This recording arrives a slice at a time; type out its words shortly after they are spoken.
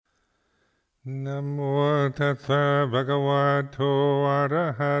Namo tassa bhagavato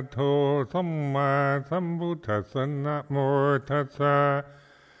arahato samma sambuddhassa. Namo tassa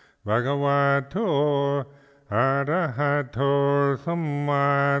bhagavato arahato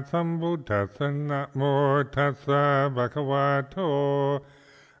samma sambuddhassa. Namo tassa bhagavato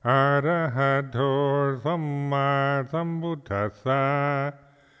arahato samma sambuddhassa.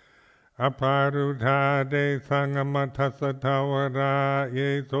 Aparuddhade sangamatassa tawara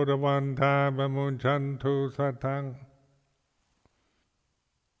ye sodavanta bamunchantu satang.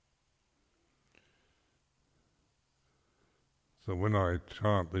 So when I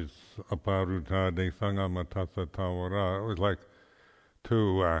chant this Aparuddhade sangamatassa tawara, I always like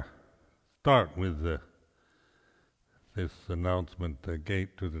to start with this announcement: the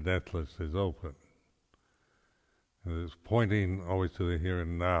gate to the deathless is open. And it's pointing always to the here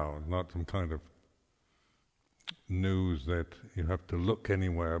and now, not some kind of news that you have to look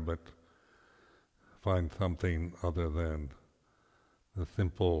anywhere but find something other than the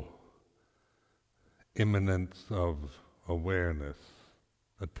simple immanence of awareness,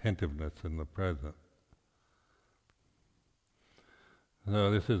 attentiveness in the present.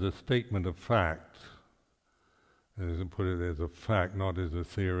 So this is a statement of fact. And put it as a fact, not as a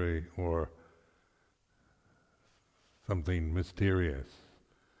theory or something mysterious.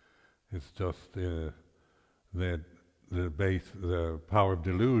 It's just the power of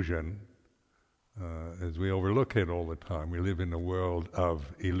delusion, as we overlook it all the time. We live in a world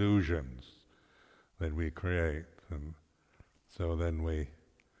of illusions that we create, and so then we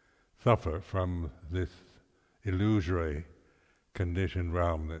suffer from this illusory conditioned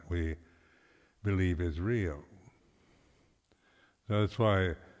realm that we believe is real. So that's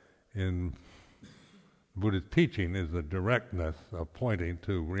why in Buddha's teaching is the directness of pointing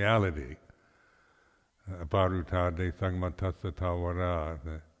to reality. Aparuddhade sangamatassa tawara,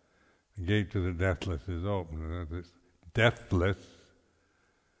 the gate to the deathless is open. It's deathless,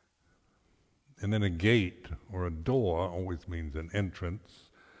 and then a gate or a door always means an entrance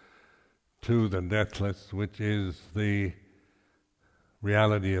to the deathless, which is the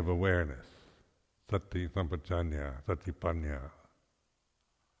reality of awareness, sati sampajanya, satipanya.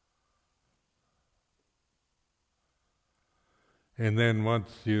 And then once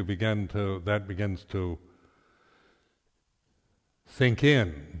you that begins to sink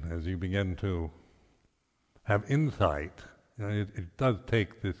in, as you begin to have insight. It does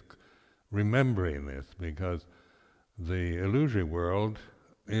take this remembering this, because the illusory world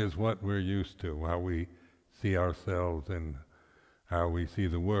is what we're used to. How we see ourselves and how we see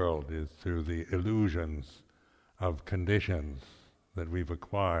the world is through the illusions of conditions that we've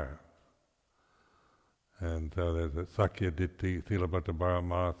acquired. And there's a Sakya Ditti, Silabhata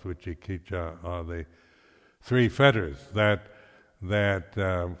Bharama, Svicikicca are the three fetters that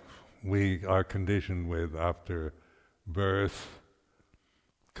we are conditioned with after birth: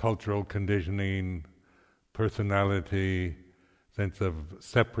 cultural conditioning, personality, sense of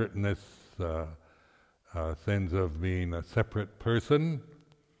separateness, sense of being a separate person,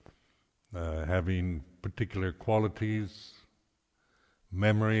 having particular qualities,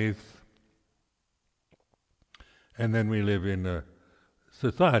 memories. And then we live in a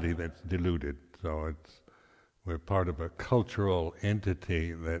society that's deluded, so we're part of a cultural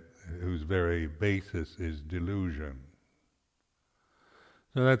entity whose very basis is delusion.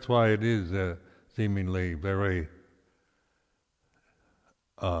 So that's why it is seemingly very,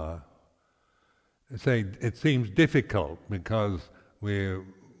 it seems difficult, because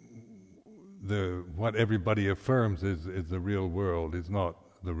what everybody affirms is the real world is not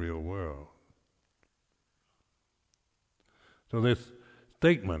the real world. So this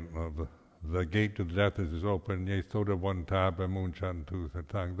statement of the gate to the deathless is open, ye sodavanta bamunchantu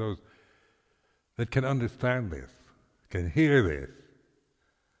satang, those that can understand this, can hear this,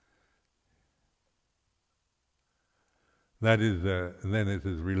 that is, then it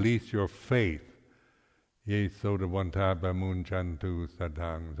says, release your faith. Ye sodavanta bamunchantu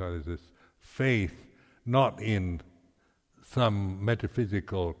satang. So there's this faith not in some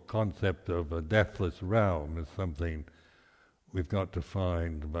metaphysical concept of a deathless realm as something we've got to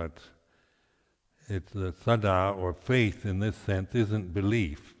find, but it's the sada, or faith in this sense, isn't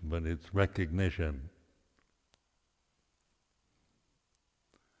belief, but it's recognition.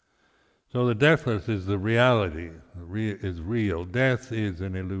 So the deathless is the reality, is real. Death is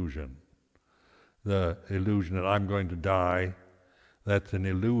an illusion. The illusion that I'm going to die, that's an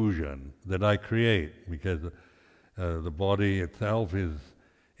illusion that I create, because the body itself is,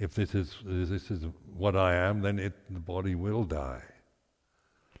 if this is what I am, then the body will die.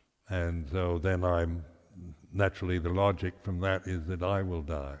 And so then naturally the logic from that is that I will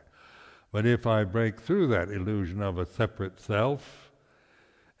die. But if I break through that illusion of a separate self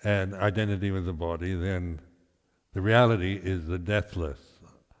and identity with the body, then the reality is the deathless.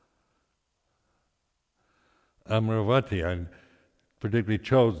 Amaravati, I particularly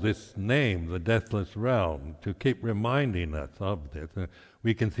chose this name, the deathless realm, to keep reminding us of this.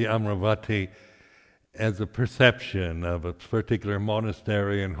 We can see Amaravati as a perception of a particular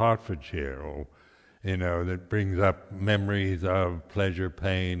monastery in Hertfordshire, or that brings up memories of pleasure,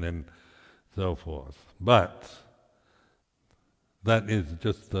 pain, and so forth. But that is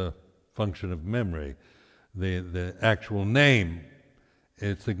just the function of memory. The actual name,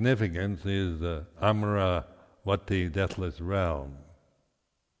 its significance is Amaravati, deathless realm.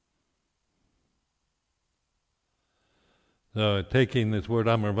 So taking this word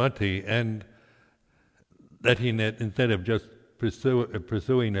Amaravati and letting it, instead of just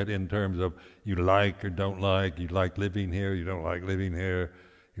pursuing it in terms of you like or don't like, you like living here, you don't like living here,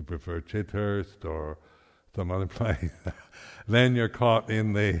 you prefer Chithurst or some other place, then you're caught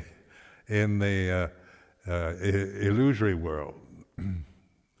in the illusory world.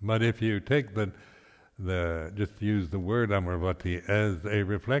 But if you take just use the word Amaravati as a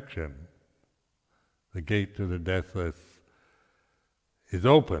reflection, the gate to the deathless is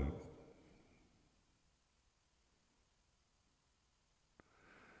open.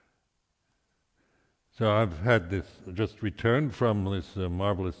 So I've had just returned from this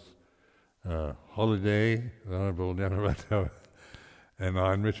marvelous holiday, Honorable Janaratto,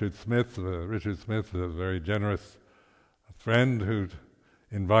 and Richard Smith. Richard Smith is a very generous friend who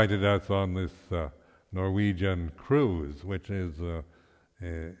invited us on this Norwegian cruise, which is,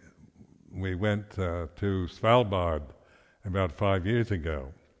 we went to Svalbard about 5 years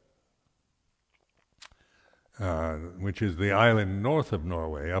ago, which is the island north of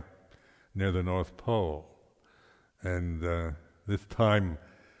Norway, up near the North Pole. And this time,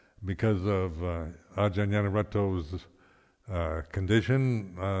 because of Ajahn Janaratto's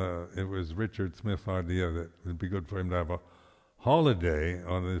condition, it was Richard Smith's idea that it would be good for him to have a holiday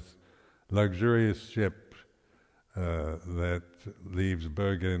on this luxurious ship that leaves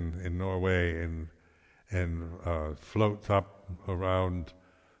Bergen in Norway and floats up around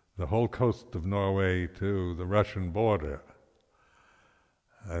the whole coast of Norway to the Russian border.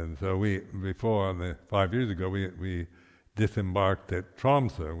 And so 5 years ago, we disembarked at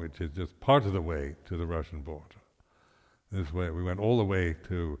Tromsø, which is just part of the way to the Russian border. This way, we went all the way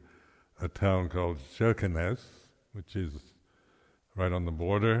to a town called Kirkenes, which is right on the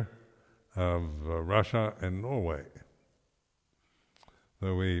border of Russia and Norway.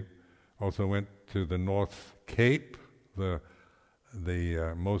 So we also went to the North Cape, the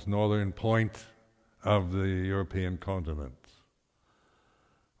most northern point of the European continent,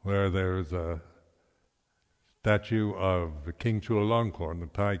 where there's a statue of King Chulalongkorn. The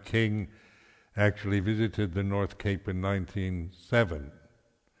Thai king actually visited the North Cape in 1907.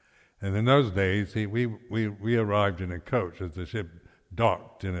 And in those days, we arrived in a coach as the ship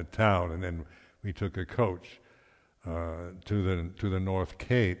docked in a town, and then we took a coach to the North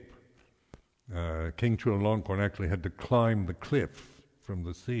Cape. King Chulalongkorn actually had to climb the cliff from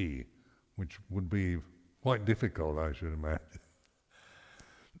the sea, which would be quite difficult, I should imagine.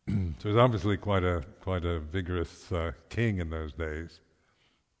 So he was obviously quite a vigorous king in those days.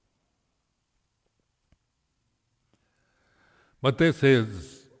 But this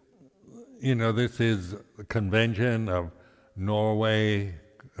is a convention of Norway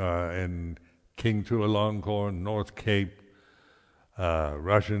and King Chulalongkorn, North Cape,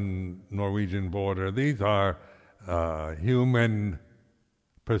 Russian-Norwegian border. These are human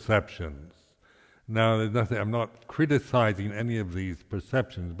perceptions. Now, there's nothing. I'm not criticizing any of these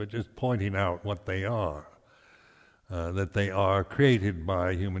perceptions, but just pointing out what they are. That they are created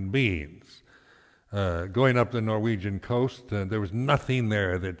by human beings. Going up the Norwegian coast, there was nothing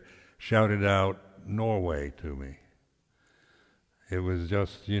there that shouted out Norway to me. It was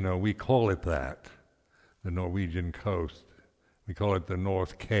just, we call it that, the Norwegian coast. We call it the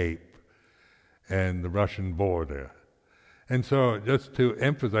North Cape and the Russian border. And so, just to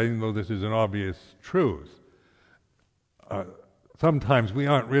emphasize, even though this is an obvious truth, sometimes we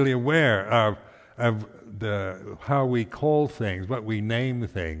aren't really aware of how we call things, what we name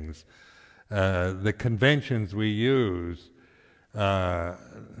things, the conventions we use.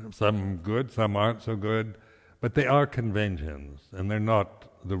 Some good, some aren't so good, but they are conventions, and they're not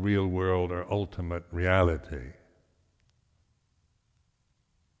the real world or ultimate reality.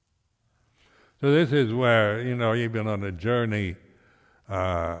 So this is where, even on a journey,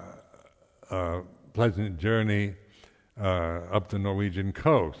 a pleasant journey up the Norwegian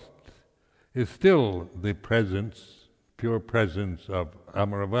coast, is still the presence, pure presence of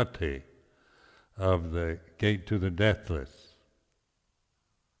Amaravati. of the gate to the deathless.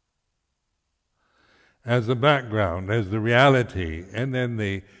 As the background, as the reality, and then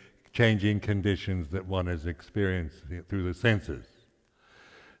the changing conditions that one has experienced through the senses.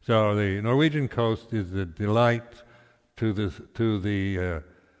 So the Norwegian coast is a delight to the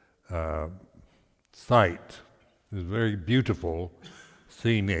sight. It's very beautiful,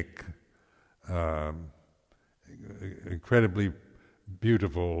 scenic, incredibly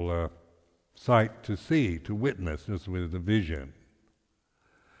beautiful sight to see, to witness, just with the vision.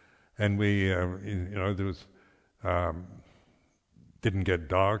 And we, there was didn't get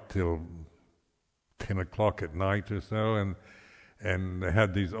dark till 10 o'clock at night or so, and they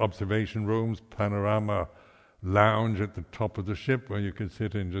had these observation rooms, panorama lounge at the top of the ship where you could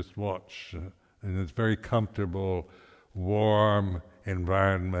sit and just watch. And it's very comfortable, warm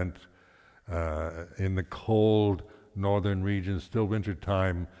environment in the cold northern regions, still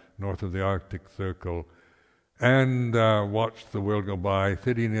wintertime, north of the Arctic Circle, and watch the world go by,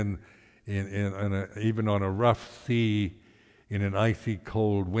 sitting even on a rough sea in an icy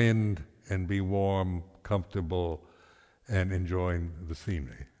cold wind, and be warm, comfortable, and enjoying the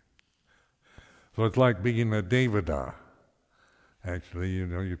scenery. So it's like being a Devada. Actually,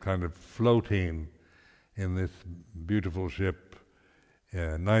 you're kind of floating in this beautiful ship,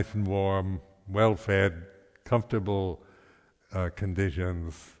 nice and warm, well-fed, comfortable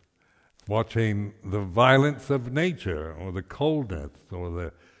conditions, watching the violence of nature, or the coldness,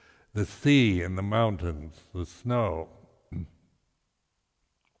 or the sea and the mountains, the snow.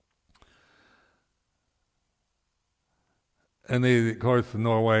 And of course,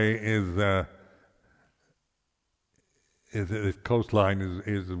 Norway its coastline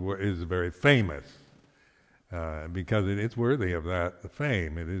is very famous because it's worthy of that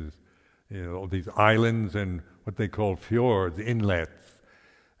fame. It is, all these islands and what they call fjords, inlets,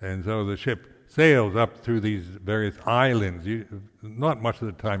 and so the ship sails up through these various islands. Not much of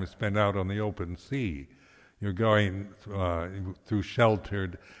the time is spent out on the open sea. You're going through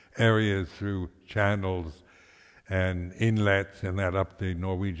sheltered areas, through channels and inlets, and that up the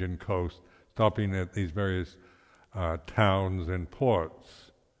Norwegian coast, stopping at these various towns and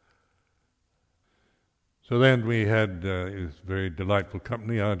ports. So then we had this very delightful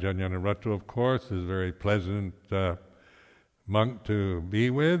company. Ajahn Nyanagruta, of course, is a very pleasant monk to be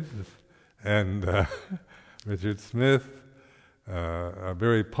with, and Richard Smith, a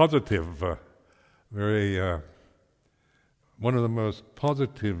very positive, one of the most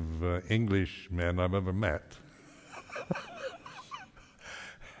positive English men I've ever met.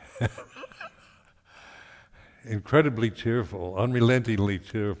 Incredibly cheerful, unrelentingly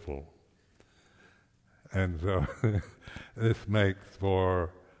cheerful. And so this makes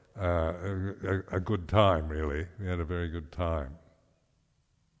for a good time, really. We had a very good time.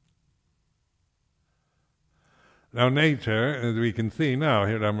 Now nature, as we can see now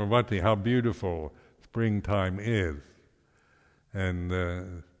here at Amaravati, how beautiful springtime is. And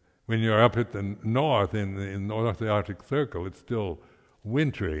when you're up at the north, in north of the Arctic Circle, it's still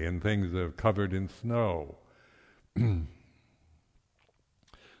wintry and things are covered in snow.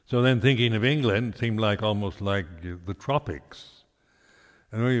 So then thinking of England seemed almost like the tropics.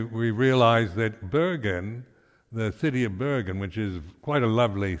 And we realized that Bergen, the city of Bergen, which is quite a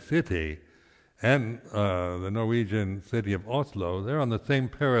lovely city, and the Norwegian city of Oslo, they're on the same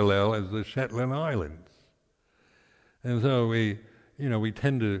parallel as the Shetland Islands. And so we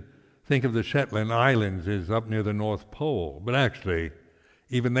tend to think of the Shetland Islands as up near the North Pole, but actually,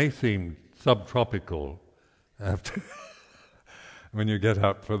 even they seem subtropical after when you get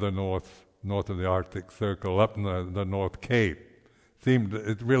up further north of the Arctic Circle, up in the North Cape.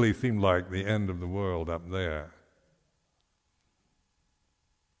 It really seemed like the end of the world up there.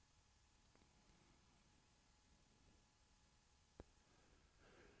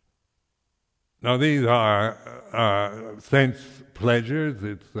 Now these are sense pleasures.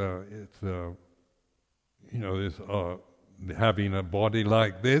 It's having a body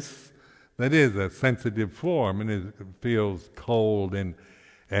like this. That is a sensitive form, and it feels cold and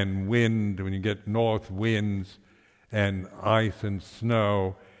wind when you get north winds and ice and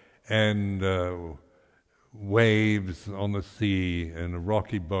snow and waves on the sea and a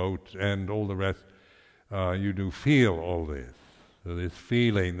rocky boat and all the rest. You do feel all this. So this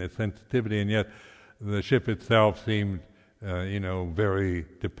feeling, this sensitivity, and yet the ship itself seemed, very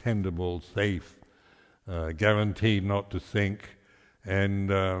dependable, safe, guaranteed not to sink, and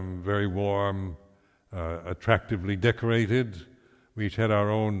very warm, attractively decorated. We each had our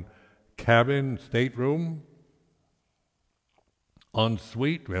own cabin, stateroom,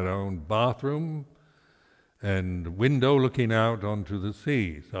 ensuite. We had our own bathroom, and window looking out onto the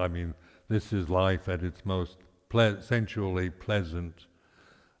sea. So, this is life at its most sensually pleasant,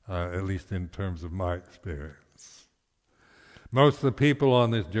 at least in terms of my experience. Most of the people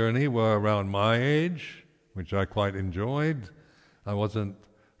on this journey were around my age, which I quite enjoyed. I wasn't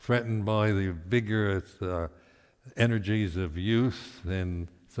threatened by the vigorous energies of youth and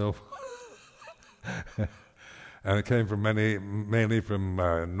so forth. And it came from mainly from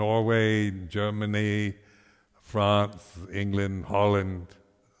Norway, Germany, France, England, Holland,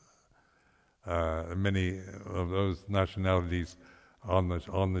 many of those nationalities on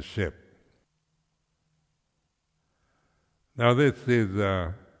the ship. Now this is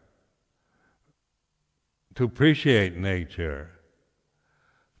to appreciate nature,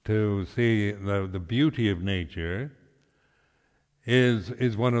 to see the beauty of nature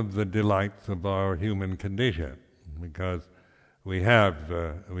is one of the delights of our human condition, because we have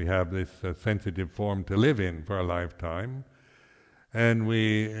this sensitive form to live in for a lifetime, and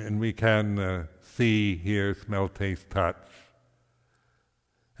we can see, hear, smell, taste, touch,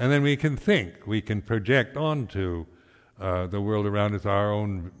 and then we can think, we can project onto the world around us our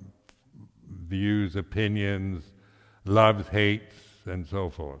own views, opinions, loves, hates, and so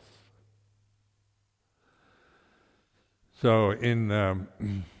forth. So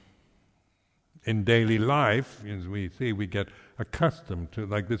in daily life, as we see, we get accustomed to,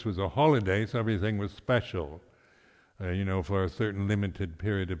 like this was a holiday, so everything was special, for a certain limited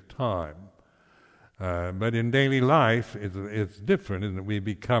period of time. But in daily life, it's different, isn't it? We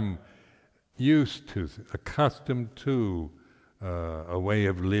become used to, accustomed to a way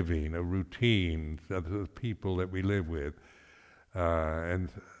of living, a routine, the people that we live with.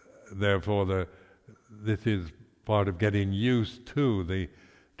 And therefore this is part of getting used to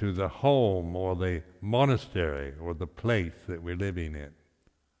the home or the monastery or the place that we're living in.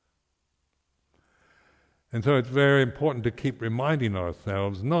 And so it's very important to keep reminding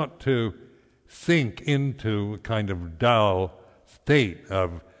ourselves not to sink into a kind of dull state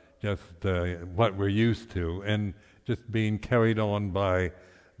of just what we're used to and just being carried on by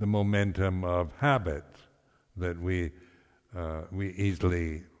the momentum of habit that we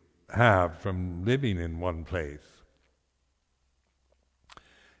easily have from living in one place.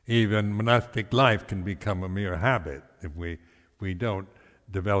 Even monastic life can become a mere habit if we don't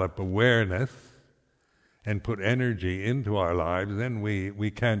develop awareness and put energy into our lives. Then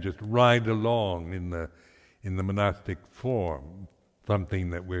we can just ride along in the monastic form, something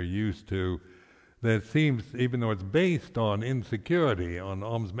that we're used to, that seems, even though it's based on insecurity, on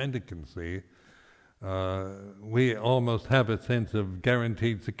alms mendicancy, we almost have a sense of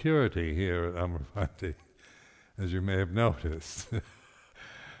guaranteed security here at Amaravati, as you may have noticed.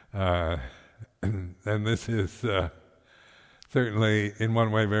 And this is certainly, in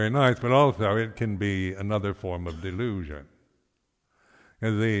one way, very nice, but also it can be another form of delusion.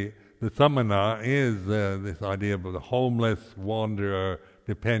 Because the samana is this idea of the homeless wanderer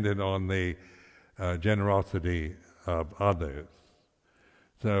dependent on the generosity of others.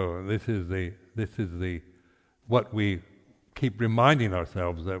 So this is what we keep reminding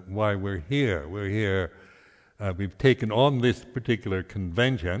ourselves, that why we're here. We're here. We've taken on this particular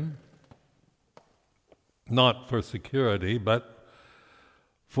convention, not for security, but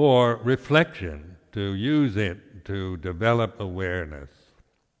for reflection, to use it to develop awareness,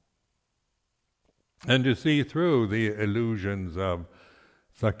 and to see through the illusions of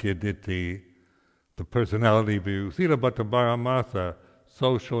Sakyaditthi, the personality view, Silabbata Paramasa,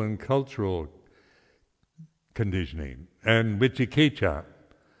 social and cultural conditioning, and Vicikiccha,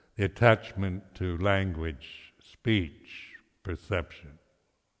 the attachment to language, speech, perception.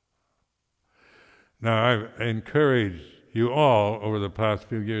 Now, I've encouraged you all over the past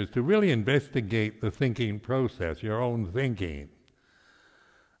few years to really investigate the thinking process, your own thinking.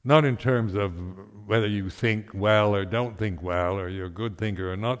 Not in terms of whether you think well or don't think well, or you're a good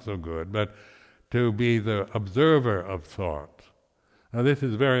thinker or not so good, but to be the observer of thought. Now this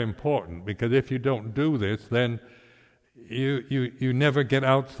is very important, because if you don't do this, then you never get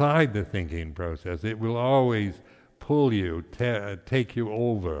outside the thinking process. It will always pull you, take you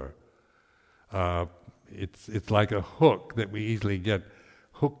over. It's like a hook that we easily get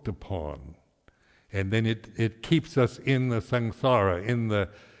hooked upon, and then it keeps us in the samsara,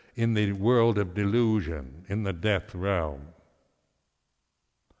 in the world of delusion, in the death realm.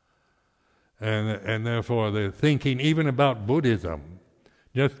 And therefore the thinking even about Buddhism,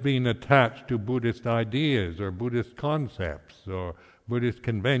 just being attached to Buddhist ideas or Buddhist concepts or Buddhist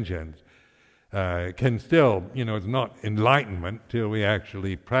conventions, can still, it's not enlightenment till we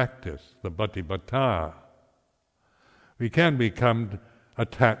actually practice the Bhatipatha. We can become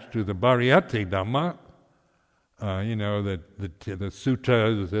attached to the Pariyatti Dhamma, the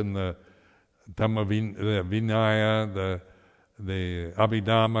suttas and the Vinaya, the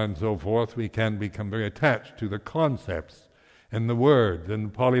Abhidhamma and so forth, we can become very attached to the concepts and the words and the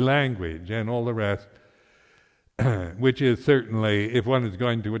Pali language and all the rest, which is certainly, if one is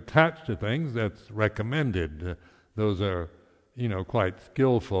going to attach to things, that's recommended. Those are, quite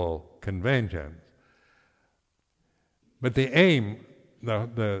skillful conventions. But the aim,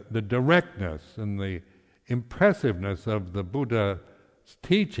 the directness and the impressiveness of the Buddha's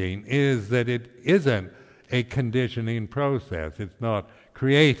teaching is that it isn't a conditioning process. It's not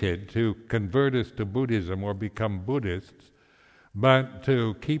created to convert us to Buddhism or become Buddhists, but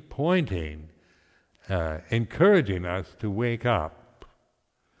to keep pointing, encouraging us to wake up,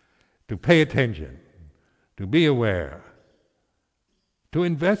 to pay attention, to be aware, to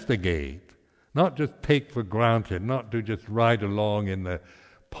investigate, not just take for granted, not to just ride along in the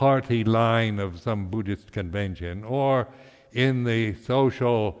party line of some Buddhist convention or in the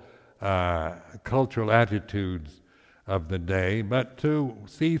social, cultural attitudes of the day, but to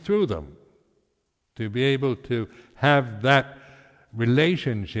see through them, to be able to have that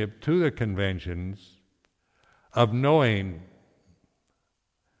relationship to the conventions of knowing,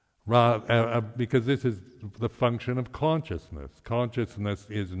 because this is the function of consciousness. Consciousness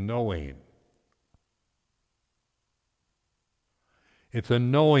is knowing. It's a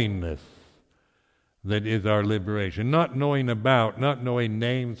knowingness that is our liberation. Not knowing about, not knowing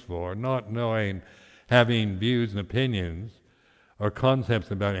names for, not knowing, having views and opinions or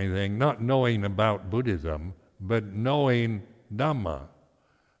concepts about anything, not knowing about Buddhism, but knowing Dhamma,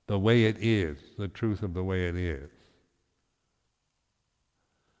 the way it is, the truth of the way it is.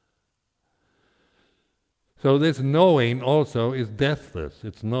 So this knowing also is deathless.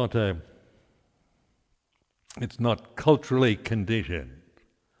 It's not culturally conditioned,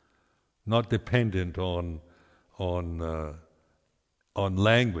 not dependent on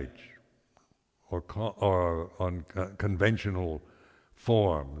language or on conventional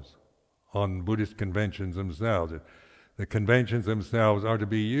forms, on Buddhist conventions themselves. The conventions themselves are to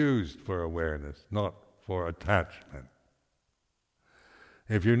be used for awareness, not for attachment.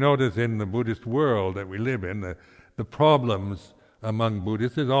 If you notice in the Buddhist world that we live in, the problems among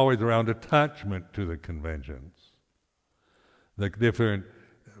Buddhists is always around attachment to the conventions. The different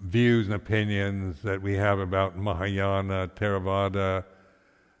views and opinions that we have about Mahayana, Theravada,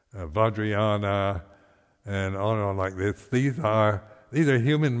 Vajrayana, and on like this. These are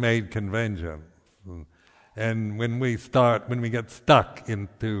human-made conventions. And when we get stuck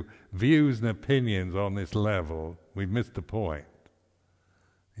into views and opinions on this level, we've missed the point.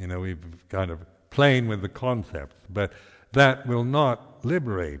 We've kind of playing with the concepts, but that will not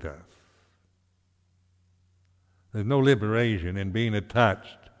liberate us. There's no liberation in being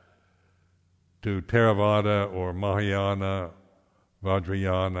attached to Theravada or Mahayana,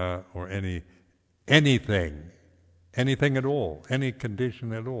 Vajrayana, or anything at all, any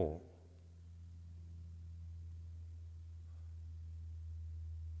condition at all.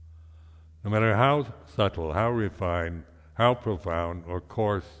 No matter how subtle, how refined, how profound or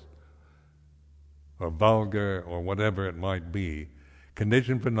coarse or vulgar or whatever it might be,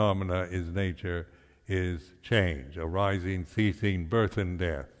 conditioned phenomena is nature, is change, arising, ceasing, birth and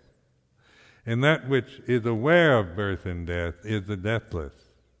death. And that which is aware of birth and death is the deathless.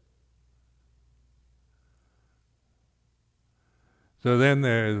 So then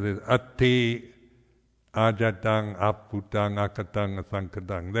there is this atti, ajatang, aputang, akatang,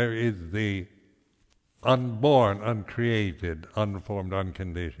 asankatang. There is the unborn, uncreated, unformed,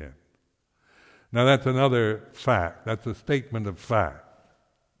 unconditioned. Now that's another fact. That's a statement of fact.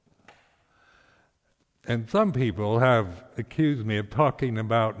 And some people have accused me of talking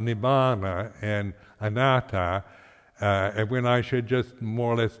about Nibbana and Anatta when I should just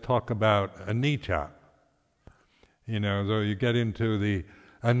more or less talk about anicca. So you get into the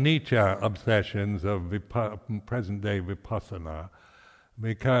anicca obsessions of present-day vipassana,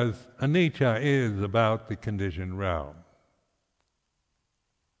 because anicca is about the conditioned realm.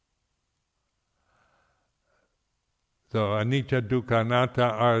 So anicca, dukkha, anatta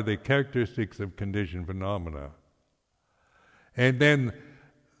are the characteristics of conditioned phenomena. And then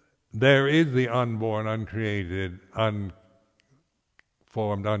there is the unborn, uncreated, unformed,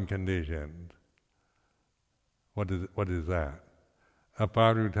 unconditioned. What is that?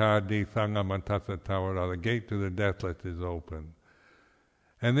 Aparutadi sangamatasa tawara, the gate to the deathless is open.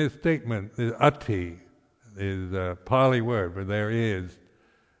 And this statement, this atti, is a Pali word, but there is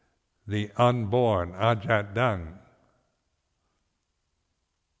the unborn, ajatang.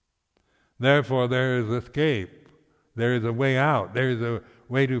 Therefore there is escape, there is a way out, there is a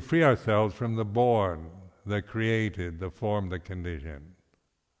way to free ourselves from the born, the created, the formed, the conditioned.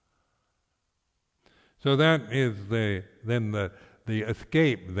 So that is the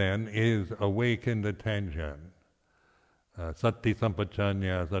escape then is awakened attention. Sati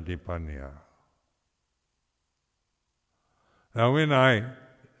sampajanya, satipanya. Now in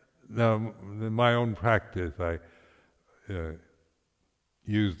my own practice, I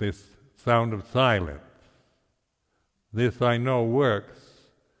use this sound of silence. This I know works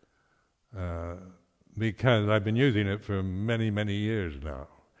because I've been using it for many, many years now.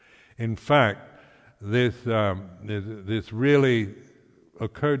 In fact, this really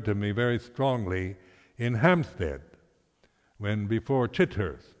occurred to me very strongly in Hampstead, before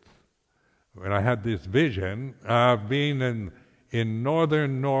Chithurst, when I had this vision of being in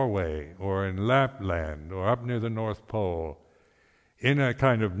northern Norway or in Lapland or up near the North Pole, in a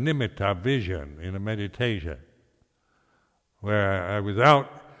kind of nimitta vision, in a meditation, where I was out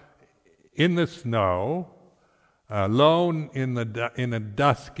in the snow, alone in a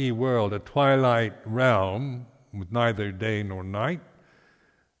dusky world, a twilight realm with neither day nor night,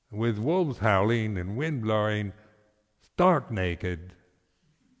 with wolves howling and wind blowing, stark naked,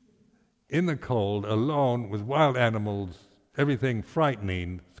 in the cold, alone with wild animals, everything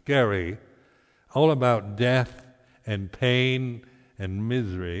frightening, scary, all about death and pain and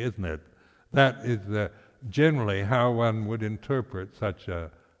misery, isn't it? That is generally how one would interpret such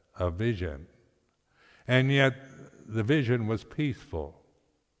a vision. And yet the vision was peaceful.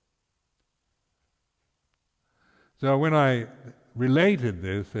 So when I related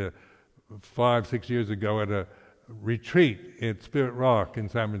this 5-6 years ago at a retreat at Spirit Rock in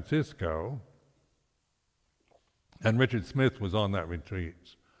San Francisco, and Richard Smith was on that retreat,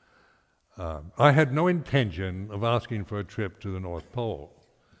 I had no intention of asking for a trip to the North Pole.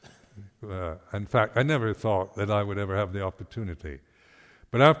 In fact, I never thought that I would ever have the opportunity.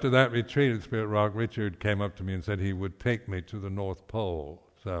 But after that retreat at Spirit Rock, Richard came up to me and said he would take me to the North Pole.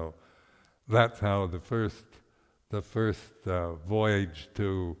 So that's how the first voyage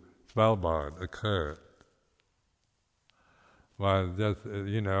to Svalbard occurred. Well, just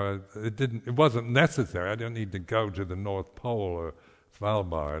it wasn't necessary. I didn't need to go to the North Pole or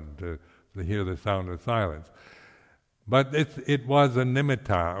Svalbard to hear the sound of silence. But it was a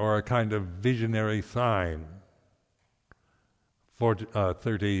nimitta, or a kind of visionary sign, for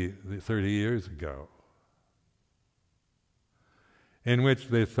 30 years ago, in which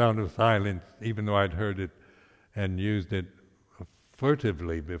the sound of silence, even though I'd heard it and used it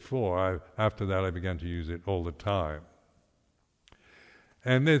furtively before, after that I began to use it all the time.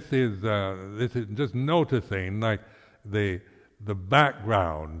 And this is just noticing, like the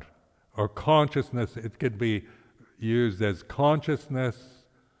background or consciousness. It could be used as consciousness,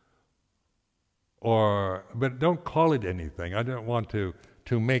 but don't call it anything. I don't want to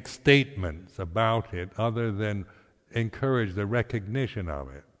make statements about it other than encourage the recognition of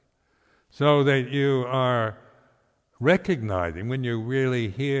it, so that you are recognizing when you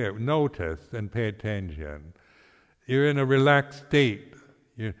really notice and pay attention. You're in a relaxed state.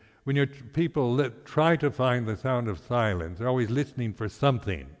 When people try to find the sound of silence, they're always listening for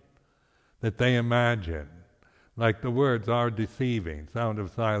something that they imagine. Like the words are deceiving. Sound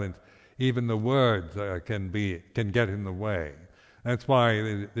of silence, even the words can get in the way. That's why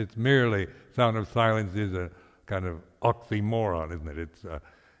it's merely sound of silence is a kind of oxymoron, isn't it?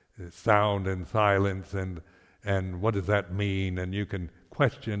 It's sound and silence, and what does that mean? And you can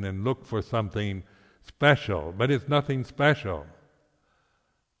question and look for something special, but it's nothing special.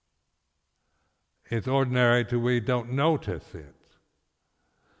 It's ordinary till we don't notice it.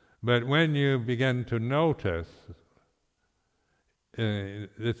 But when you begin to notice, this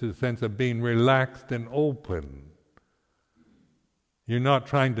is a sense of being relaxed and open. You're not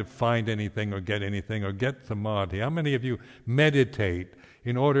trying to find anything or get samadhi. How many of you meditate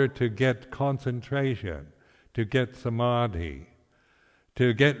in order to get concentration, to get samadhi,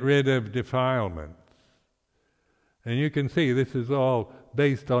 to get rid of defilements? And you can see this is all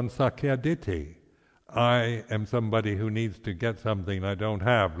based on Sakyaditthi. I am somebody who needs to get something I don't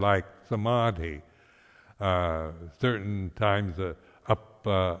have, like samadhi. Certain times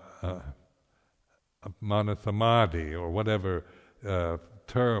mana samadhi, or whatever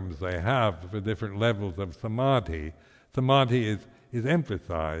terms they have for different levels of samadhi. Samadhi is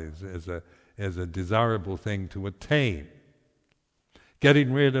emphasized as a desirable thing to attain.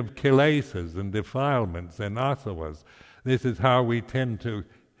 Getting rid of kilesas and defilements and asavas. This is how we tend to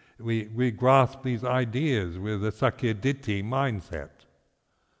we grasp these ideas with a Sakyaditthi mindset.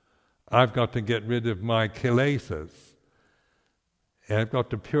 I've got to get rid of my kilesas, and I've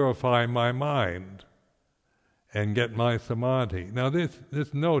got to purify my mind and get my samadhi. Now this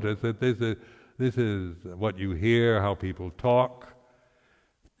notice that this is what you hear, how people talk.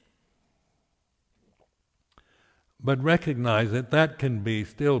 But recognize that that can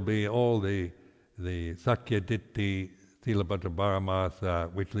still be all the Sakkayaditthi, Silabhadra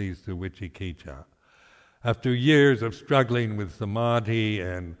Paramasa, which leads to Vicikiccha. After years of struggling with samadhi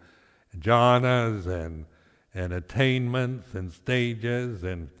and jhanas and attainments and stages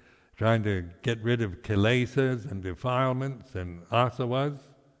and trying to get rid of kilesas and defilements and asavas,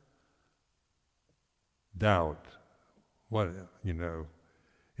 doubt.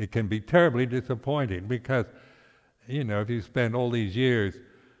 It can be terribly disappointing because, if you spend all these years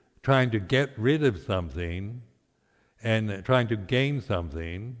trying to get rid of something and trying to gain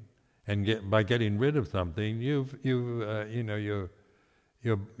something, and by getting rid of something, you're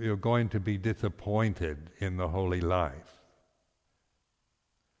going to be disappointed in the holy life.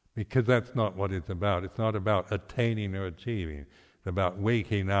 Because that's not what it's about. It's not about attaining or achieving. It's about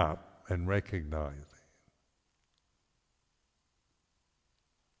waking up and recognizing.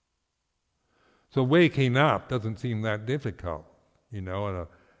 So waking up doesn't seem that difficult. At a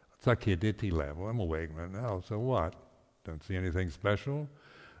Sakkayaditthi level, I'm awake right now, so what? Don't see anything special.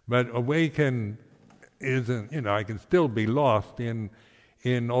 But awaken isn't, I can still be lost in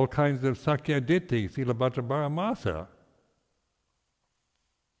all kinds of Sakkayaditthi, Silabhadra Paramasa.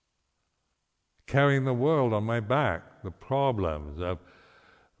 Carrying the world on my back, the problems of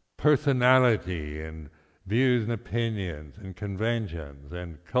personality and views and opinions and conventions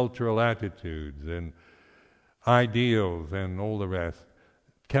and cultural attitudes and ideals and all the rest.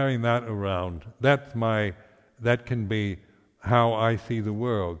 Carrying that around, that can be how I see the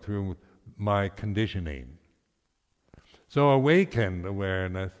world through my conditioning. So awakened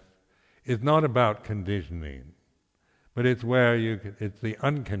awareness is not about conditioning, but it's it's the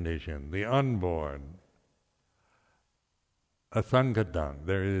unconditioned, the unborn. Asangadang,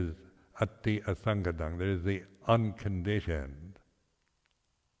 there is atti asangadang, there is the unconditioned.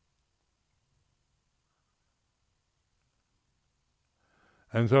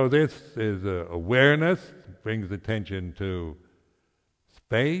 And so this is awareness, brings attention to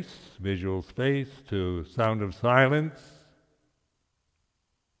space, visual space, to sound of silence.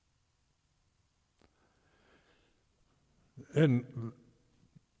 And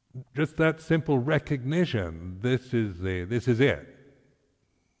just that simple recognition, this is it.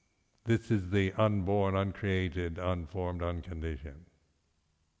 This is the unborn, uncreated, unformed, unconditioned.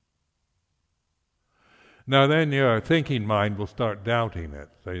 Now then your thinking mind will start doubting it.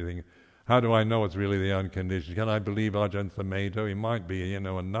 So you think, how do I know it's really the unconditioned? Can I believe Ajahn Sumedho? He might be, a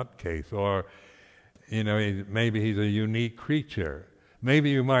nutcase. Or, maybe he's a unique creature.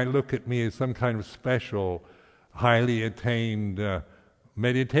 Maybe you might look at me as some kind of special, highly attained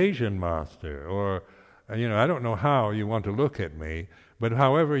meditation master. Or, I don't know how you want to look at me, but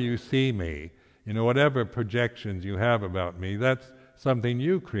however you see me, whatever projections you have about me, that's something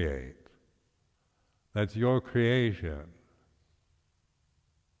you create. That's your creation.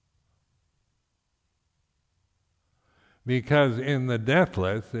 Because in the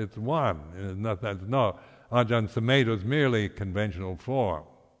deathless, it's one. That's no Ajahn Sumedho is merely conventional form.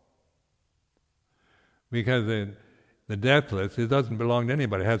 Because in the deathless, it doesn't belong to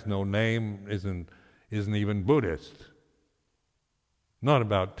anybody. It has no name. Isn't even Buddhist. Not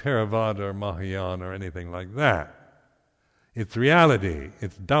about Theravada or Mahayana or anything like that. It's reality.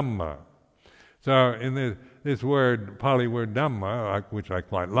 It's Dhamma. So in this word, Pali word Dhamma, which I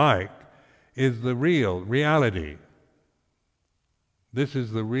quite like, is the reality. This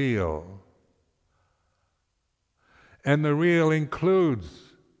is the real. And the real includes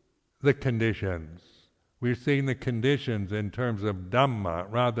the conditions. We're seeing the conditions in terms of Dhamma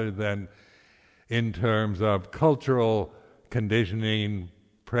rather than in terms of cultural conditioning,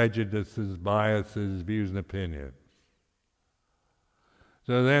 prejudices, biases, views and opinions.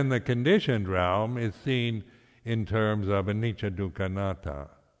 So then the conditioned realm is seen in terms of anicca, dukkha, anatta.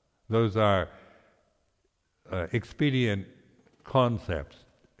 Those are expedient concepts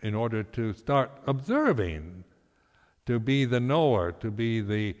in order to start observing, to be the knower, to be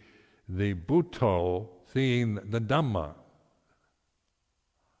the Buddho, seeing the Dhamma.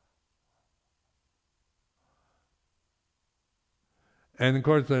 And of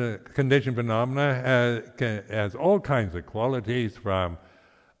course the conditioned phenomena has all kinds of qualities, from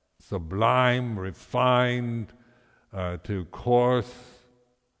sublime, refined, to coarse,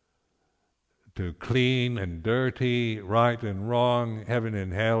 to clean and dirty, right and wrong, heaven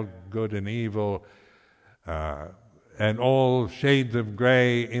and hell, good and evil, and all shades of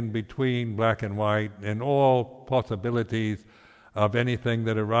gray in between, black and white, and all possibilities of anything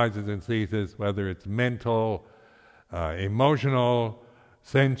that arises and ceases, whether it's mental, emotional,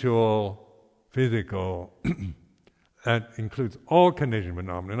 sensual, physical. That includes all conditioned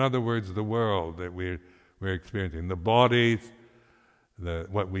phenomena. In other words, the world that we're we're experiencing. The bodies,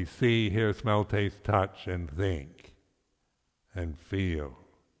 what we see, hear, smell, taste, touch, and think, and feel.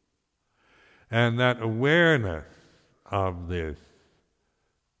 And that awareness of this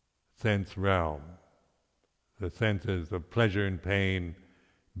sense realm, the senses of pleasure and pain,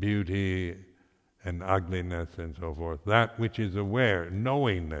 beauty and ugliness and so forth, that which is aware,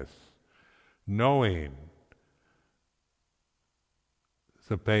 knowingness, knowing,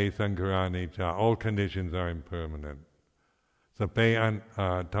 sape sankarani cha, all conditions are impermanent. Sape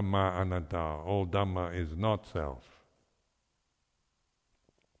dhamma anatta, all dhamma is not self.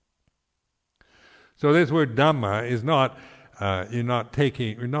 So this word dhamma is not,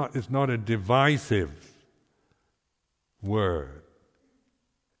 it's not a divisive word.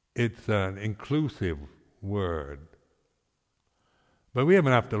 It's an inclusive word. But we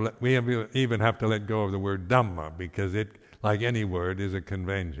even have to let go of the word dhamma, because it, like any word, is a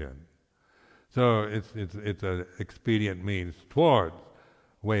convention. So it's an expedient means towards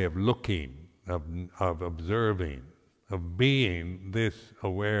way of looking, of observing, of being this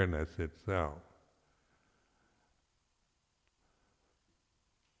awareness itself.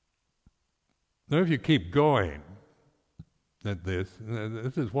 Now if you keep going at this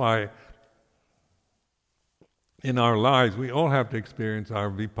is why in our lives we all have to experience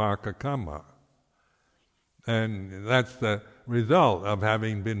our vipaka kamma. And that's the result of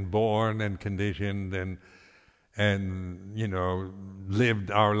having been born and conditioned and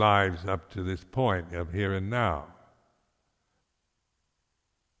lived our lives up to this point of here and now.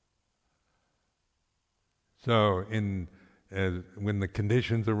 So when the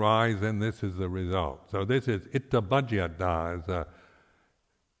conditions arise, then this is the result. So this is itabhajyata, as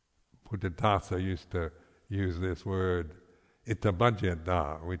Buddhadasa used to use this word,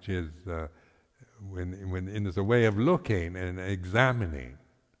 itabhajyata, which is when there's a way of looking and examining.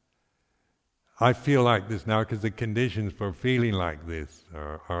 I feel like this now because the conditions for feeling like this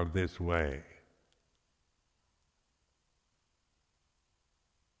are this way.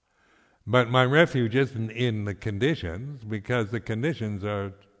 But my refuge isn't in the conditions, because the conditions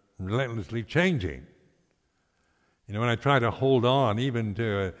are relentlessly changing. When I try to hold on even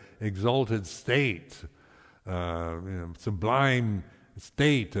to an exalted state, sublime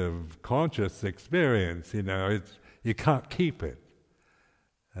state of conscious experience, you can't keep it.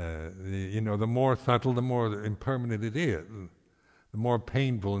 The more subtle, the more impermanent it is. The more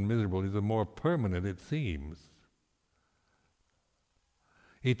painful and miserable it is, the more permanent it seems.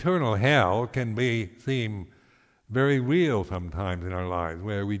 Eternal hell can seem very real sometimes in our lives,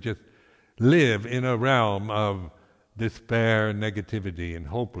 where we just live in a realm of despair, negativity, and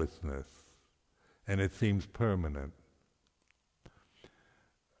hopelessness, and it seems permanent.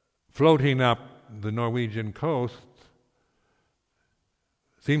 Floating up the Norwegian coast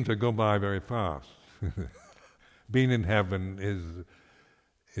seems to go by very fast. Being in heaven is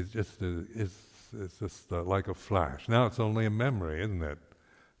just like a flash. Now it's only a memory, isn't it?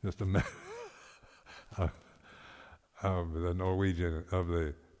 Just a memory of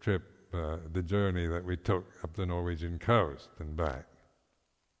the trip, the journey that we took up the Norwegian coast and back.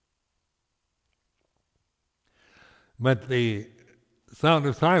 But the sound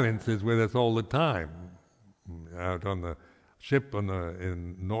of silence is with us all the time. Out on the ship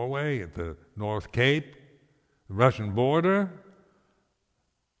in Norway, at the North Cape, the Russian border,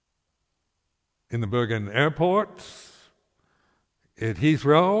 in the Bergen airport, at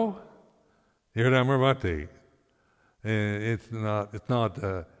Heathrow, here at Amaravati. It's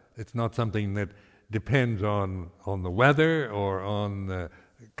not something that depends on the weather or on the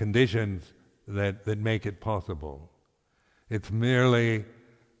conditions that make it possible. It's merely,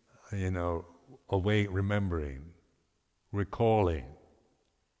 a way remembering, recalling.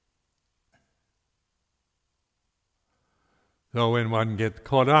 So when one gets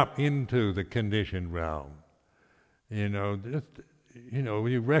caught up into the conditioned realm,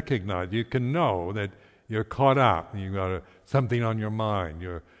 you recognize, you can know that you're caught up, and you've got something on your mind.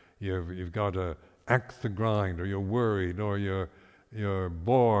 You've got an axe to grind, or you're worried, or you're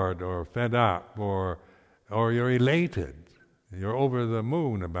bored, or fed up, or you're elated. You're over the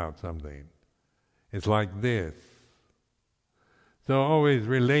moon about something. It's like this. So always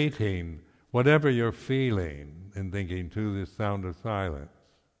relating whatever you're feeling and thinking to this sound of silence.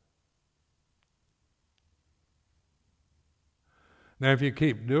 Now if you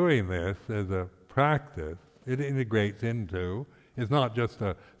keep doing this as a practice, it integrates into, it's not just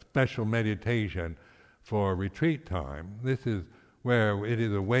a special meditation for retreat time. This is where it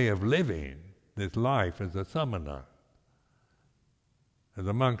is a way of living this life as a samana. As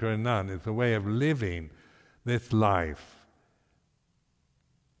a monk or a nun, it's a way of living this life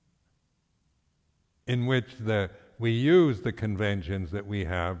in which we use the conventions that we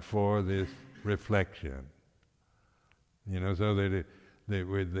have for this reflection. So that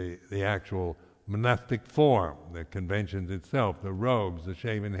with the actual monastic form, the conventions itself, the robes, the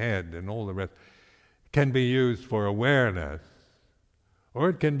shaven head, and all the rest, can be used for awareness, or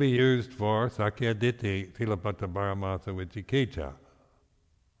it can be used for Sakya Ditti, Silabbata Paramasa Vicikicca.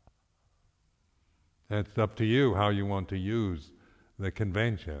 It's up to you how you want to use the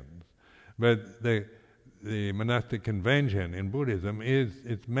conventions. But the monastic convention in Buddhism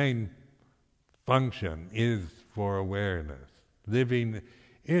its main function is for awareness, living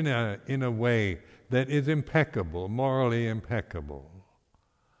in a way that is impeccable, morally impeccable.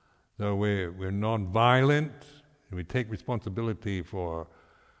 So we're non-violent, we take responsibility for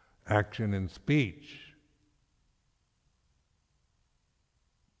action and speech.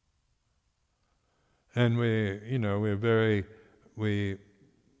 And we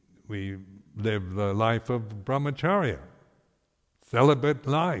live the life of brahmacharya, celibate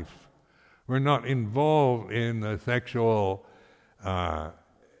life. We're not involved in the sexual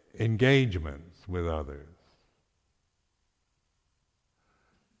engagements with others.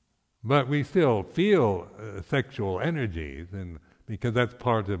 But we still feel sexual energies, and because that's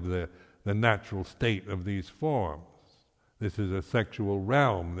part of the natural state of these forms. This is a sexual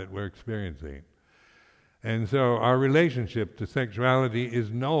realm that we're experiencing. And so our relationship to sexuality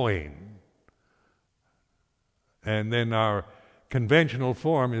is knowing. And then our conventional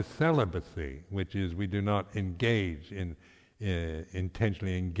form is celibacy, which is we do not engage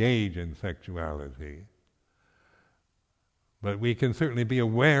intentionally engage in sexuality. But we can certainly be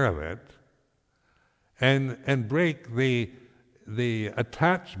aware of it and break the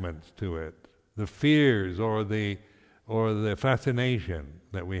attachments to it, the fears or the fascination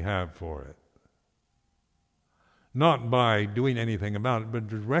that we have for it. Not by doing anything about it, but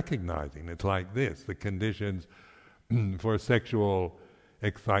just recognizing it's like this. The conditions for sexual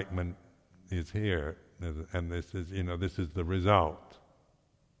excitement is here, and this is the result.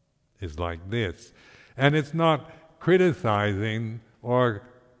 Is like this, and it's not criticizing or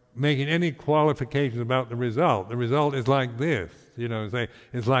making any qualifications about the result. The result is like this. Say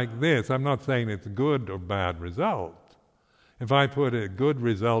it's like this. I'm not saying it's a good or bad result. If I put a good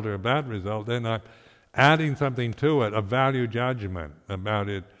result or a bad result, then I'm adding something to it, a value judgment about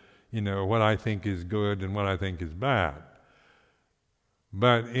it, what I think is good and what I think is bad.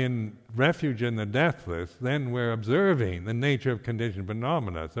 But in Refuge in the Deathless, then we're observing the nature of conditioned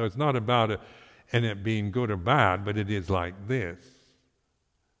phenomena. So it's not about it being good or bad, but it is like this.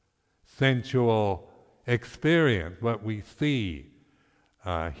 Sensual experience, what we see,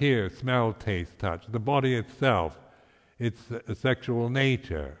 hear, smell, taste, touch. The body itself, its sexual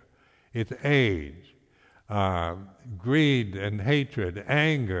nature, its age, greed and hatred,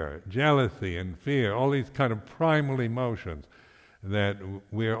 anger, jealousy and fear, all these kind of primal emotions that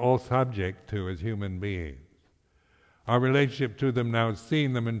we're all subject to as human beings. Our relationship to them now is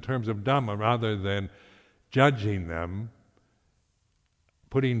seeing them in terms of Dhamma rather than judging them,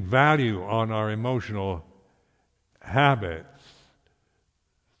 putting value on our emotional habits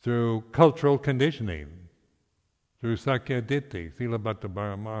through cultural conditioning, through Sakya Ditti, Silabbata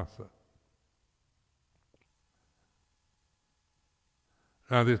Paramasa.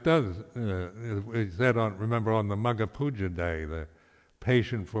 Now this does, we said remember on the Magga Puja day, the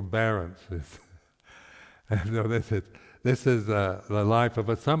patient forbearance is, so this is the life of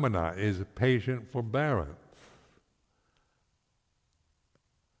a samana, is patient forbearance.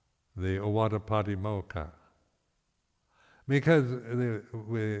 The Ovada Patimokkha. Because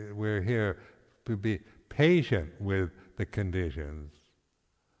we're here to be patient with the conditions,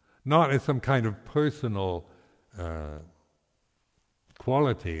 not as some kind of personal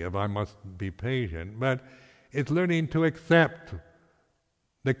quality of I must be patient, but it's learning to accept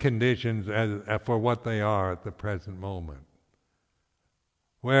the conditions as for what they are at the present moment.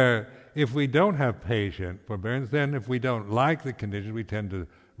 Where if we don't have patient forbearance, then if we don't like the conditions, we tend to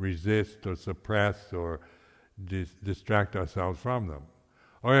resist or suppress or distract ourselves from them.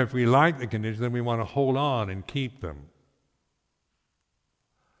 Or if we like the conditions, then we want to hold on and keep them.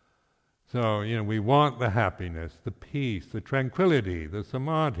 So, we want the happiness, the peace, the tranquility, the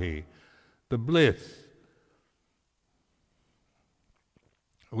samadhi, the bliss.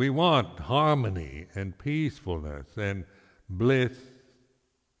 We want harmony and peacefulness and bliss,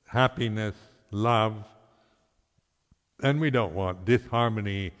 happiness, love, and we don't want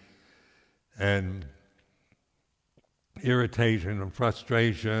disharmony and irritation and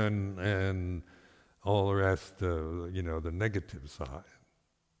frustration and all the rest, the negative side.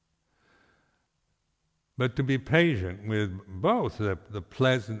 But to be patient with both the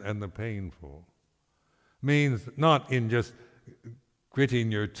pleasant and the painful. means not in just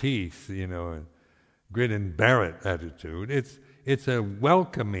gritting your teeth, and grit and bear it attitude. It's a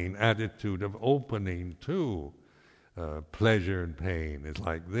welcoming attitude of opening to pleasure and pain. It's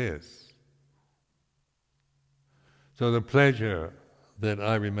like this. So the pleasure that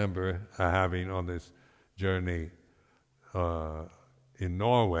I remember having on this journey in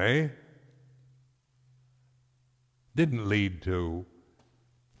Norway didn't lead to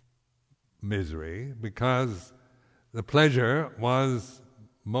misery, because the pleasure was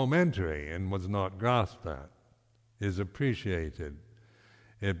momentary and was not grasped at, is appreciated.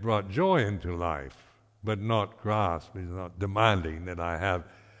 It brought joy into life, but not grasped. It's not demanding that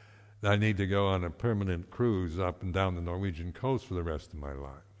I need to go on a permanent cruise up and down the Norwegian coast for the rest of my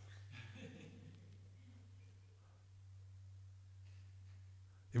life.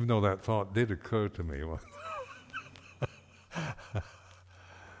 Even though that thought did occur to me once.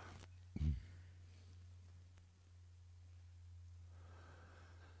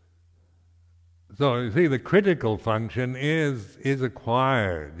 So you see, the critical function is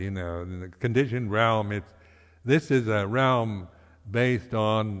acquired. In the conditioned realm, this is a realm based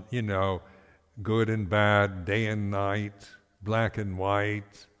on good and bad, day and night, black and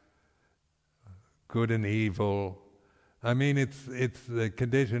white, good and evil. I mean, it's the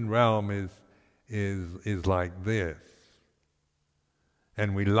conditioned realm is like this,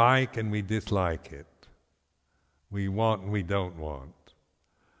 and we like and we dislike it. We want and we don't want.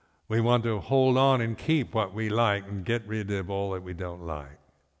 We want to hold on and keep what we like and get rid of all that we don't like.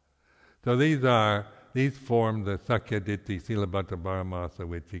 So these form the Sakyaditthi, Silabbata, Paramasa,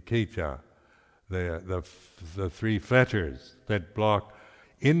 Vicikicca, the three fetters that block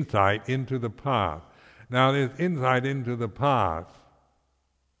insight into the path. Now this insight into the path,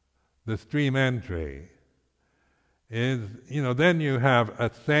 the stream entry, is, then you have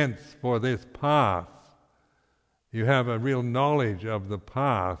a sense for this path. You have a real knowledge of the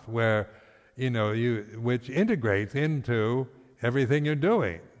path where, which integrates into everything you're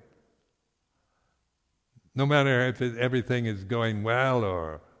doing. No matter if everything is going well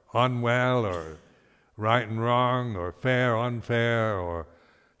or unwell, or right and wrong, or fair, unfair, or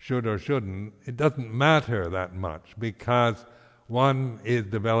should or shouldn't, it doesn't matter that much, because one is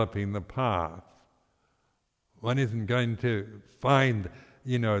developing the path. One isn't going to find,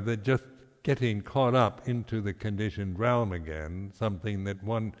 that just getting caught up into the conditioned realm again, something that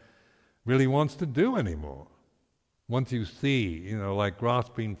one really wants to do anymore. Once you see, like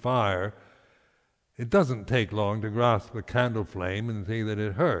grasping fire, it doesn't take long to grasp a candle flame and see that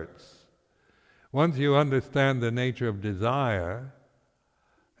it hurts. Once you understand the nature of desire,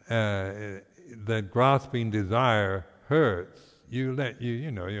 that grasping desire hurts, your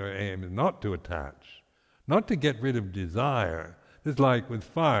aim is not to attach, not to get rid of desire. It's like with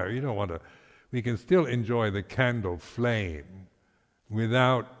fire, we can still enjoy the candle flame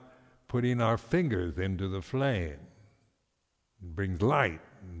without putting our fingers into the flame. It brings light,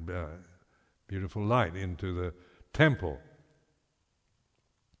 beautiful light into the temple.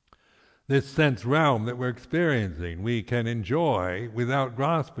 This sense realm that we're experiencing, we can enjoy without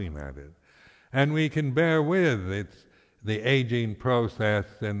grasping at it. And we can bear with the aging process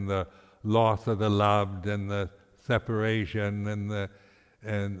and the loss of the loved and the separation and the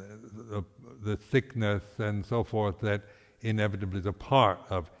sickness and so forth that inevitably is a part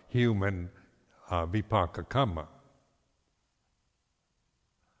of human vipaka karma.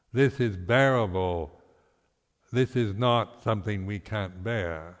 This is bearable. This is not something we can't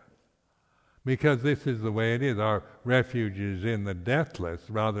bear, because this is the way it is. Our refuge is in the deathless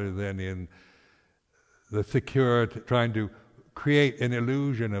rather than in the security, trying to create an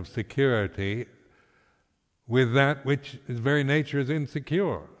illusion of security with that which its very nature is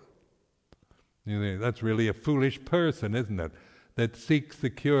insecure. That's really a foolish person, isn't it? That seeks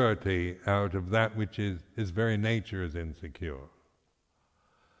security out of that which is his very nature is insecure.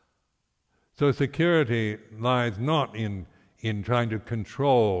 So security lies not in trying to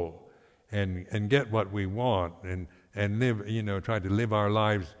control and get what we want and live, try to live our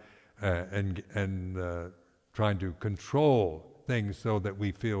lives and trying to control things so that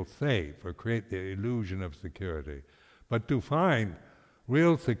we feel safe or create the illusion of security. But to find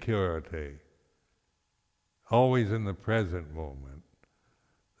real security, always in the present moment,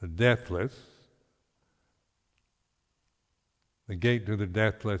 the deathless, the gate to the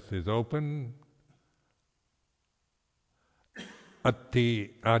deathless is open. Atti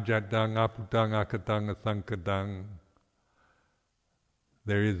ajadang aputang akatang asankadang.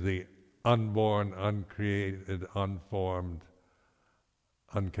 There is the unborn, uncreated, unformed,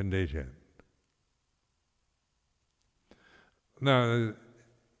 unconditioned. Now,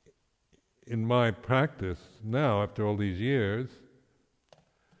 in my practice now, after all these years,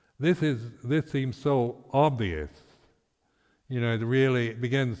 this seems so obvious. You know, it really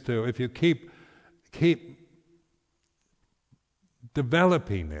begins to, if you keep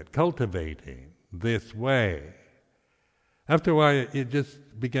developing it, cultivating this way, after a while it just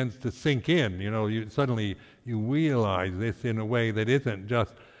begins to sink in. You know, suddenly you realize this in a way that isn't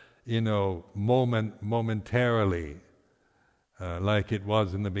just, you know, momentarily, like it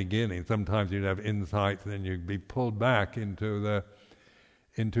was in the beginning. Sometimes you'd have insights, and then you'd be pulled back into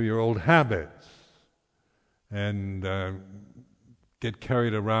your old habits, and get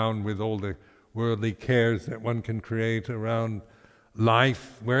carried around with all the worldly cares that one can create around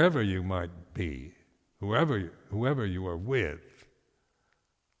life, wherever you might be, whoever you are with.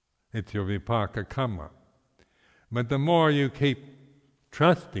 It's your vipaka kamma. But the more you keep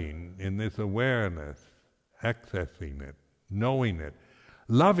trusting in this awareness, accessing it, knowing it,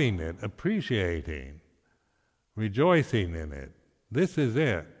 loving it, appreciating, rejoicing in it, this is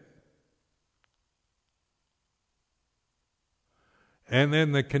it. And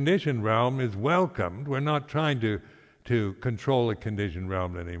then the conditioned realm is welcomed. We're not trying to control the conditioned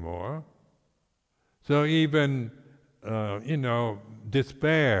realm anymore. So even,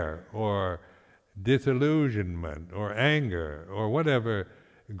 despair or disillusionment or anger or whatever,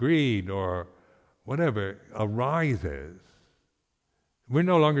 greed or whatever arises, we're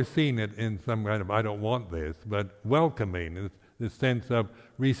no longer seeing it in some kind of, I don't want this, but welcoming, the sense of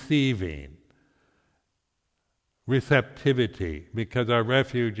receiving, receptivity, because our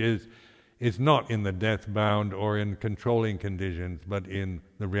refuge is not in the death-bound or in controlling conditions, but in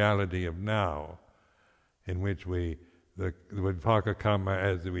the reality of now, in which the vipaka kamma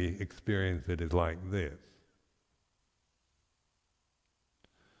as we experience it is like this.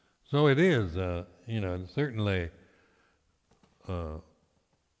 So it is, certainly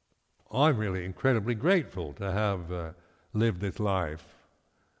I'm really incredibly grateful to have lived this life,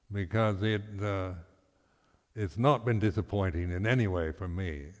 because it's not been disappointing in any way for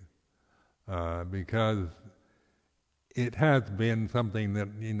me, because it has been something that,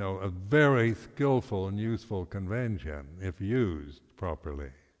 a very skillful and useful convention, if used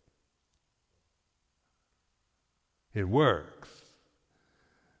properly. It works.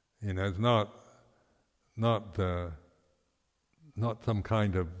 It's not some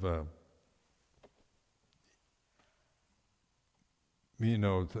kind of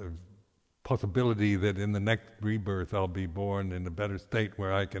possibility that in the next rebirth I'll be born in a better state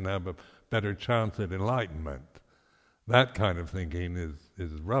where I can have a better chance at enlightenment. That kind of thinking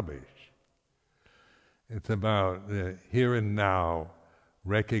is rubbish. It's about here and now,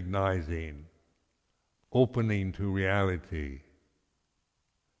 recognizing, opening to reality,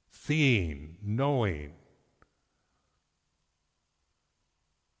 seeing, knowing.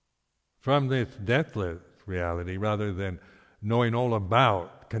 From this deathless reality, rather than knowing all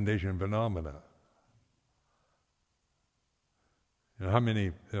about conditioned phenomena. How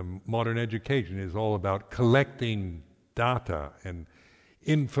many modern education is all about collecting data and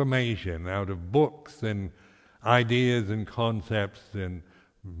information out of books and ideas and concepts and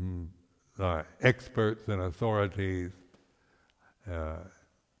experts and authorities,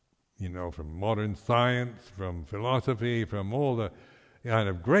 from modern science, from philosophy, from all the kind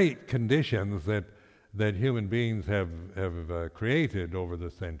of great conditions that human beings have created over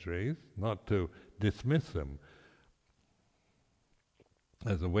the centuries, not to dismiss them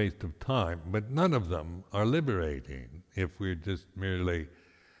as a waste of time, but none of them are liberating if we're just merely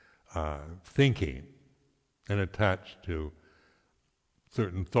thinking and attached to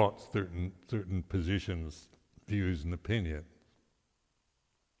certain thoughts, certain positions, views, and opinions.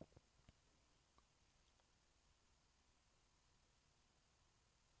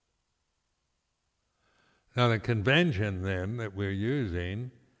 Now the convention then that we're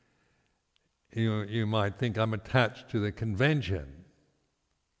using, you might think I'm attached to the convention.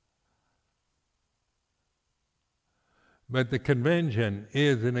 But the convention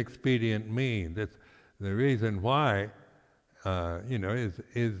is an expedient means. That's the reason why,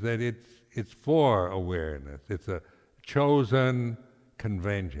 is that it's for awareness. It's a chosen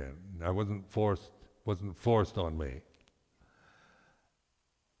convention. I wasn't forced on me.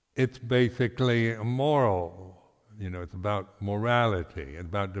 It's basically a moral, it's about morality, it's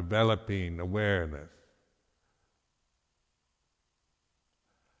about developing awareness.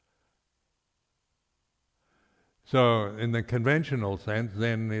 So in the conventional sense,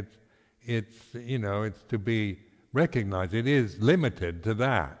 then it's to be recognized. It is limited to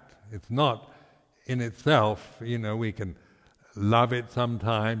that. It's not in itself, we can love it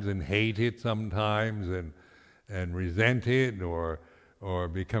sometimes and hate it sometimes and resent it or or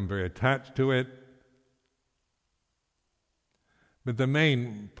become very attached to it. But the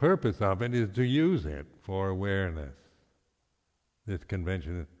main purpose of it is to use it for awareness. This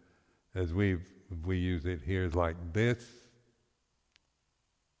convention, as we use it here, is like this.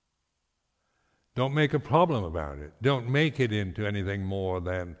 Don't make a problem about it. Don't make it into anything more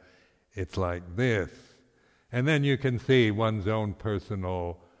than it's like this. And then you can see one's own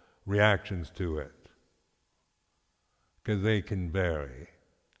personal reactions to it, because they can vary,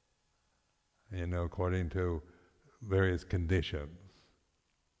 according to various conditions.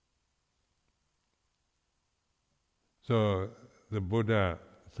 So the Buddha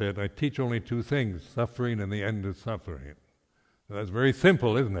said, I teach only two things, suffering and the end of suffering. So that's very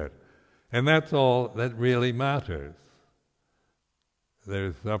simple, isn't it? And that's all that really matters.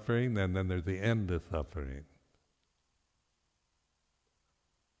 There's suffering, and then there's the end of suffering.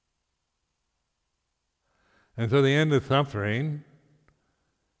 And so the end of suffering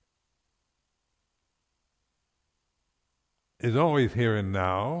is always here and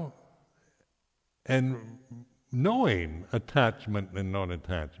now, and knowing attachment and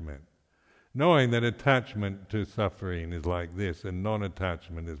non-attachment. Knowing that attachment to suffering is like this and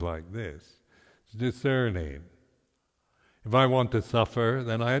non-attachment is like this. It's discerning. If I want to suffer,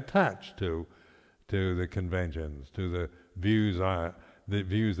 then I attach to the conventions, to the views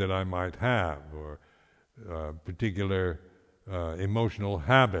that I might have, or particular emotional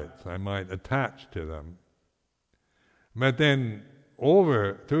habits. I might attach to them. But then,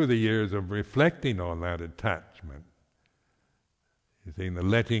 through the years of reflecting on that attachment, you see, the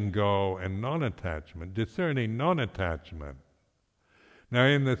letting go and non-attachment, discerning non-attachment. Now,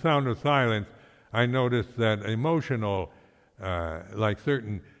 in the Sound of Silence, I noticed that emotional, like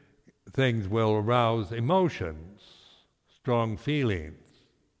certain things will arouse emotions, strong feelings,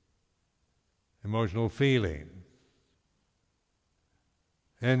 emotional feelings.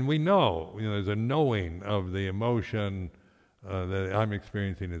 And we know, there's a knowing of the emotion that I'm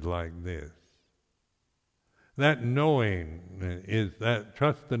experiencing is like this. That knowing is that,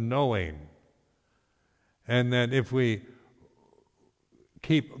 trust the knowing. And that if we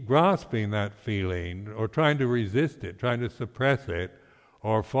keep grasping that feeling, or trying to resist it, trying to suppress it,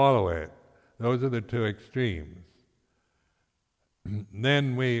 or follow it, those are the two extremes.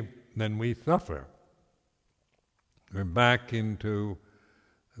 then we suffer. We're back into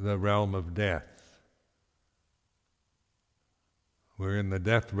the realm of death. We're in the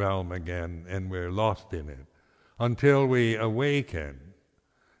death realm again, and we're lost in it, until we awaken.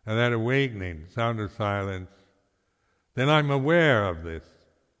 And that awakening, Sound of Silence, then I'm aware of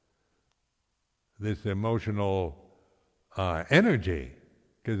this emotional energy,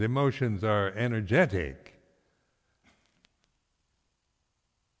 because emotions are energetic.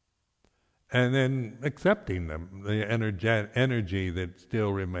 And then accepting them, the energy that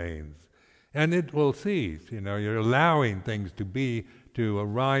still remains. And it will cease, you're allowing things to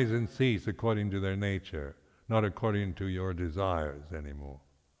arise and cease according to their nature, not according to your desires anymore.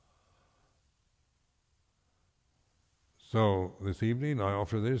 So this evening I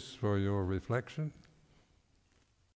offer this for your reflection.